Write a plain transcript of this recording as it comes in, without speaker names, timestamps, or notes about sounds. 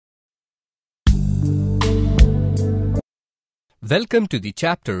Welcome to the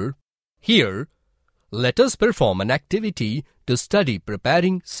chapter. Here, let us perform an activity to study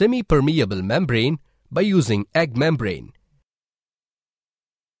preparing semi-permeable membrane by using egg membrane.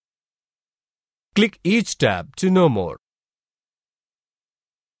 Click each tab to know more.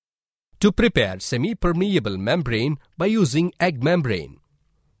 To prepare semi-permeable membrane by using egg membrane.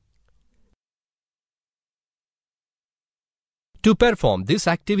 To perform this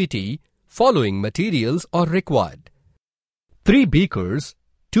activity, following materials are required: 3 beakers,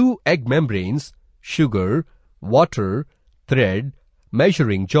 2 egg membranes, sugar, water, thread,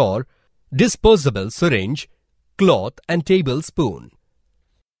 measuring jar, disposable syringe, cloth and tablespoon.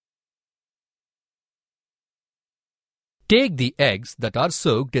 Take the eggs that are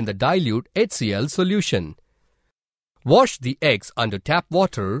soaked in the dilute HCl solution. Wash the eggs under tap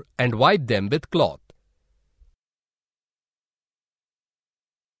water and wipe them with cloth.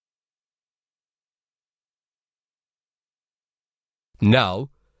 Now,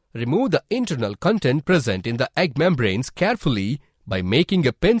 remove the internal content present in the egg membranes carefully by making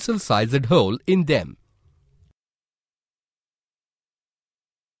a pencil-sized hole in them.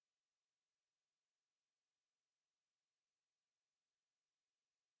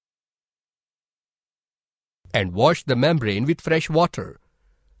 And wash the membrane with fresh water.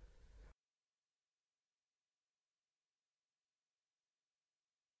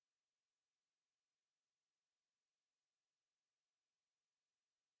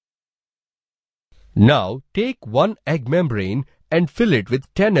 Now, take 1 egg membrane and fill it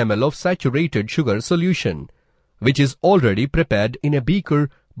with 10 ml of saturated sugar solution, which is already prepared in a beaker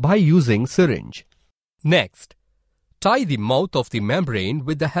by using syringe. Next, tie the mouth of the membrane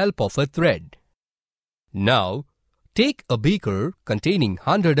with the help of a thread. Now, take a beaker containing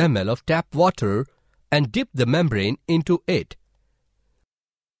 100 ml of tap water and dip the membrane into it.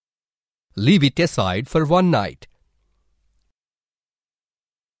 Leave it aside for 1 night.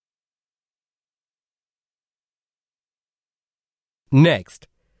 Next,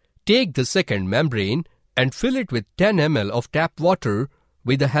 take the second membrane and fill it with 10 ml of tap water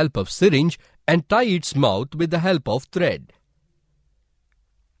with the help of syringe and tie its mouth with the help of thread.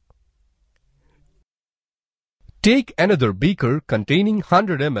 Take another beaker containing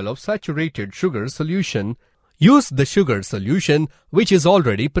 100 ml of saturated sugar solution. Use the sugar solution which is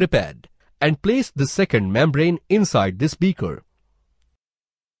already prepared and place the second membrane inside this beaker.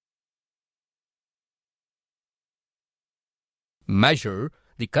 Measure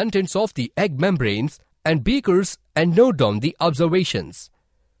the contents of the egg membranes and beakers and note down the observations.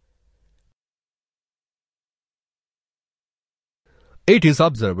 It is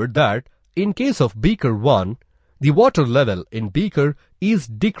observed that in case of beaker 1, the water level in beaker is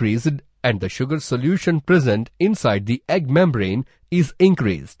decreased and the sugar solution present inside the egg membrane is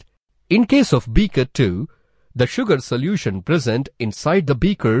increased. In case of beaker 2, the sugar solution present inside the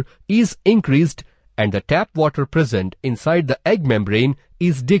beaker is increased and the tap water present inside the egg membrane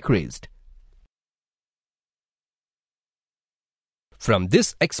is decreased. From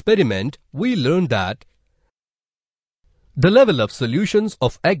this experiment, we learned that the level of solutions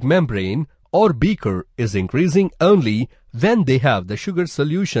of egg membrane or beaker is increasing only when they have the sugar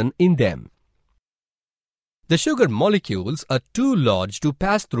solution in them. The sugar molecules are too large to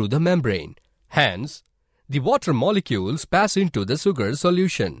pass through the membrane. Hence, the water molecules pass into the sugar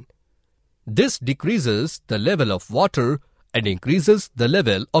solution. This decreases the level of water and increases the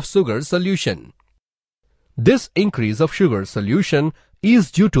level of sugar solution. This increase of sugar solution is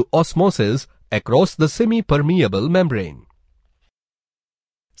due to osmosis across the semi-permeable membrane.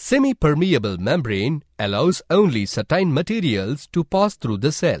 Semi-permeable membrane allows only certain materials to pass through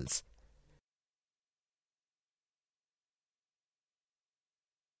the cells.